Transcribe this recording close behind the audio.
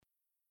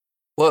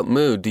What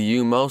mood do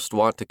you most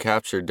want to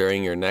capture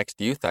during your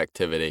next youth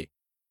activity?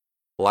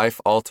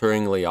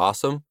 Life-alteringly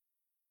awesome?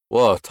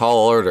 Whoa,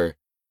 tall order.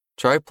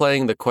 Try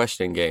playing the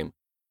question game.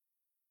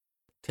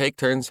 Take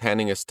turns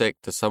handing a stick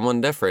to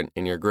someone different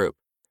in your group.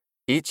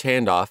 Each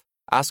handoff,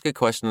 ask a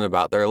question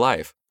about their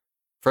life.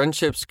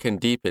 Friendships can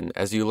deepen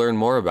as you learn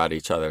more about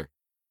each other.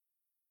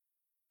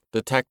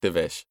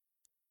 Detective-ish.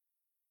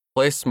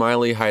 Play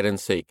smiley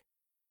hide-and-seek.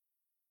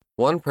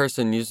 One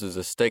person uses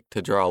a stick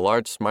to draw a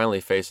large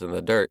smiley face in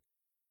the dirt,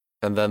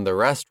 and then the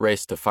rest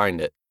race to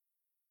find it.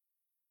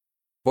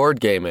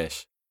 Board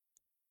game-ish.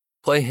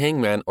 Play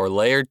hangman or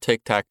layered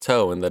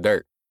tic-tac-toe in the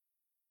dirt.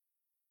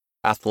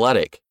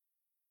 Athletic.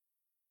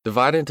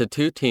 Divide into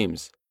 2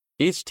 teams.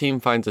 Each team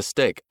finds a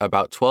stick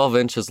about 12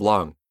 inches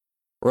long.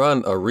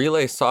 Run a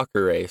relay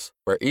soccer race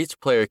where each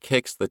player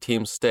kicks the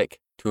team's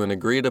stick to an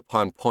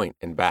agreed-upon point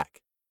and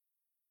back.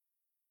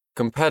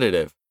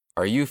 Competitive.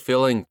 Are you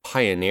feeling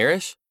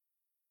pioneerish?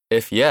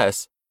 If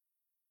yes,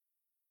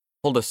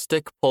 hold a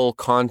stick pull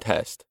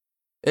contest.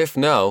 If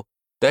no,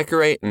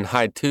 decorate and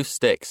hide 2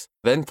 sticks,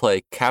 then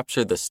play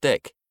Capture the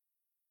Stick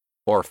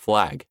or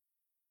Flag.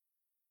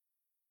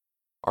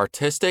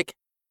 Artistic?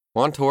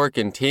 Want to work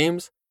in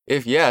teams?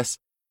 If yes,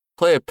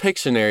 play a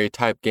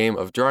Pictionary-type game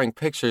of drawing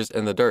pictures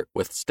in the dirt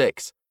with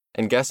sticks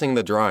and guessing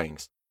the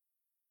drawings.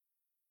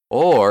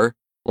 Or,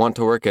 want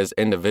to work as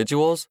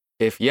individuals?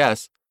 If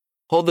yes,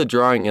 hold the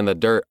Drawing in the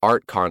Dirt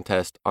art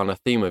contest on a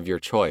theme of your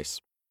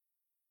choice.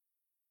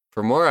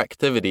 For more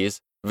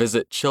activities,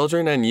 visit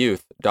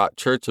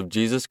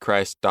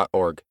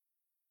childrenandyouth.churchofjesuschrist.org.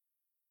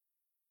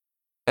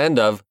 End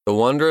of The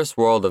Wondrous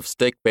World of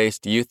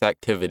Stick-Based Youth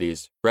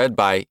Activities, read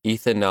by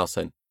Ethan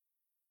Nelson.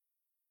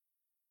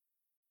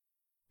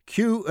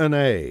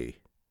 Q&A.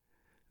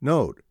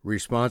 Note,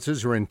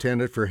 responses are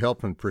intended for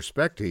help and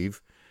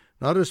perspective,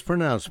 not as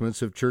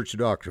pronouncements of church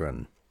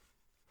doctrine.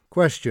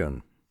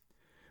 Question.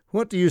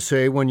 What do you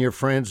say when your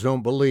friends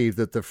don't believe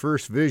that the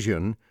first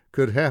vision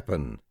could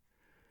happen?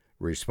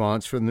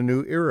 Response from the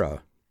New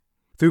Era.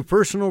 Through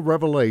personal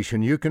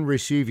revelation, you can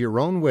receive your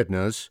own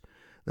witness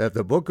that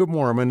the Book of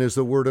Mormon is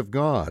the Word of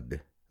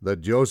God, that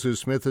Joseph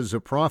Smith is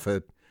a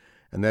prophet,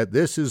 and that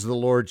this is the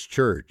Lord's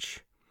church.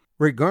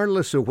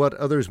 Regardless of what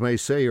others may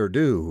say or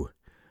do,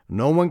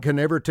 no one can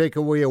ever take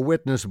away a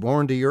witness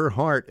born to your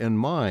heart and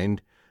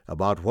mind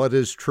about what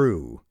is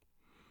true.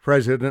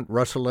 President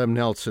Russell M.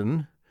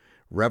 Nelson,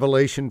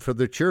 Revelation for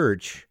the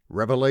Church,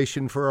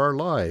 Revelation for Our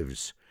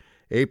Lives,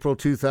 April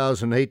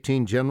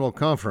 2018 General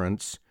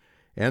Conference,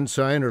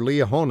 Ensign or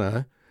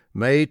Liahona,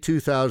 May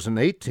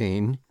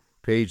 2018,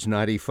 page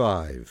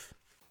 95.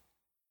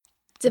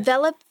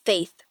 Develop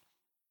faith.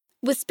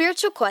 With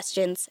spiritual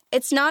questions,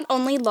 it's not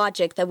only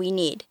logic that we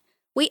need.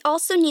 We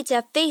also need to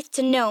have faith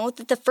to know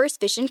that the first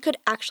vision could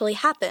actually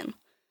happen.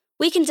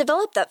 We can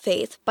develop that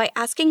faith by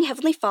asking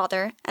Heavenly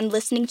Father and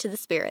listening to the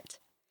Spirit.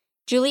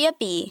 Julia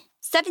B.,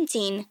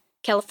 17,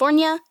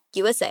 California,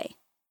 USA.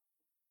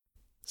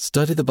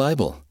 Study the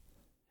Bible.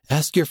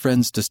 Ask your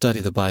friends to study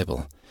the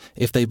Bible.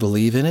 If they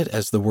believe in it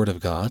as the Word of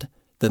God,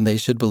 then they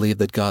should believe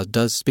that God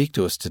does speak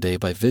to us today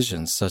by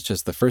visions such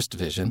as the first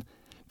vision,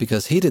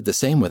 because He did the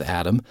same with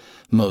Adam,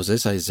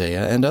 Moses,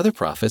 Isaiah, and other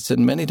prophets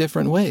in many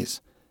different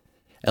ways.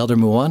 Elder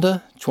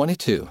Muwanda,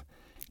 22,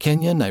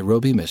 Kenya,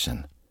 Nairobi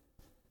Mission.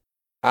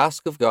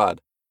 Ask of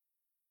God.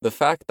 The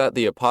fact that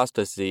the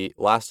apostasy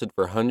lasted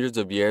for hundreds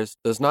of years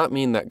does not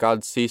mean that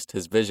God ceased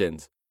His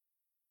visions.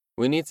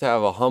 We need to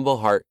have a humble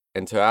heart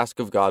and to ask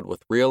of God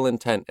with real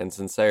intent and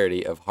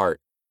sincerity of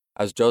heart,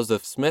 as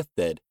Joseph Smith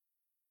did.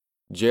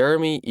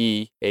 Jeremy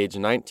E., age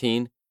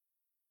 19,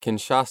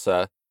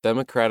 Kinshasa,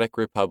 Democratic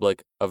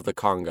Republic of the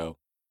Congo.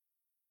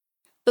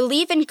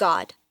 Believe in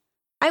God.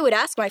 I would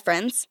ask my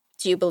friends,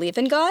 do you believe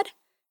in God?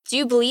 Do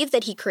you believe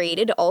that He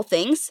created all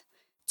things?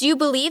 Do you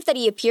believe that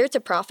He appeared to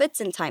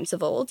prophets in times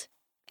of old?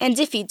 And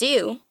if you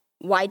do,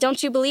 why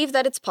don't you believe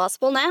that it's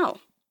possible now?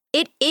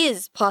 It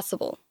is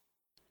possible.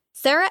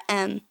 Sarah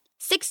M.,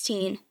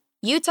 16,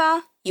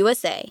 Utah,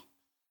 USA.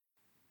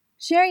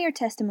 Share your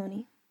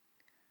testimony.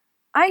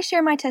 I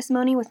share my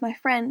testimony with my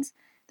friends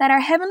that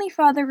our Heavenly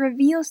Father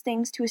reveals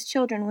things to His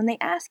children when they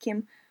ask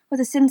Him with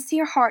a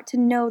sincere heart to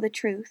know the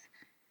truth.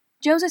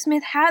 Joseph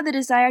Smith had the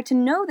desire to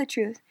know the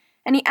truth,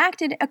 and he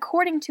acted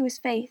according to his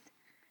faith.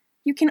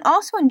 You can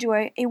also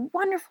enjoy a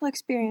wonderful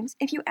experience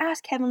if you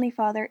ask Heavenly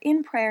Father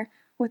in prayer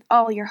with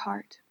all your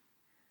heart.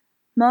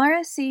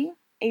 Mara C.,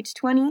 age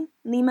 20,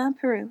 Lima,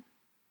 Peru.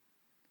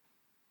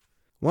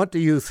 What do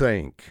you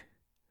think?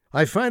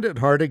 I find it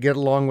hard to get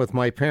along with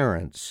my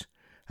parents.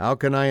 How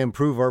can I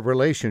improve our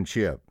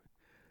relationship?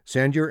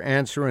 Send your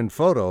answer and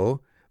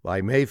photo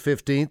by May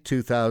 15,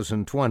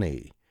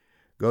 2020.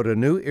 Go to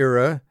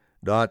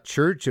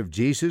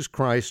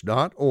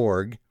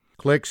newera.churchofjesuschrist.org,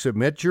 click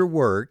Submit Your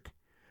Work,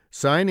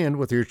 sign in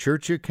with your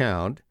church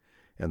account,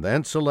 and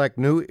then select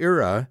New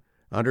Era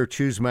under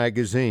Choose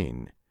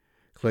Magazine.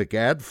 Click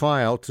Add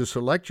File to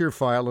select your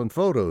file and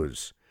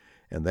photos,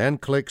 and then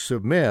click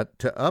Submit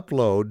to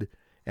upload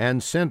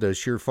and send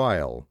us your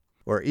file.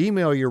 Or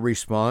email your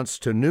response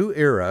to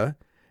newera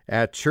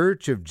at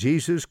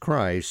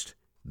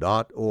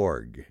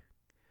churchofjesuschrist.org.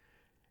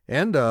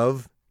 End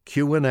of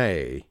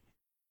Q&A.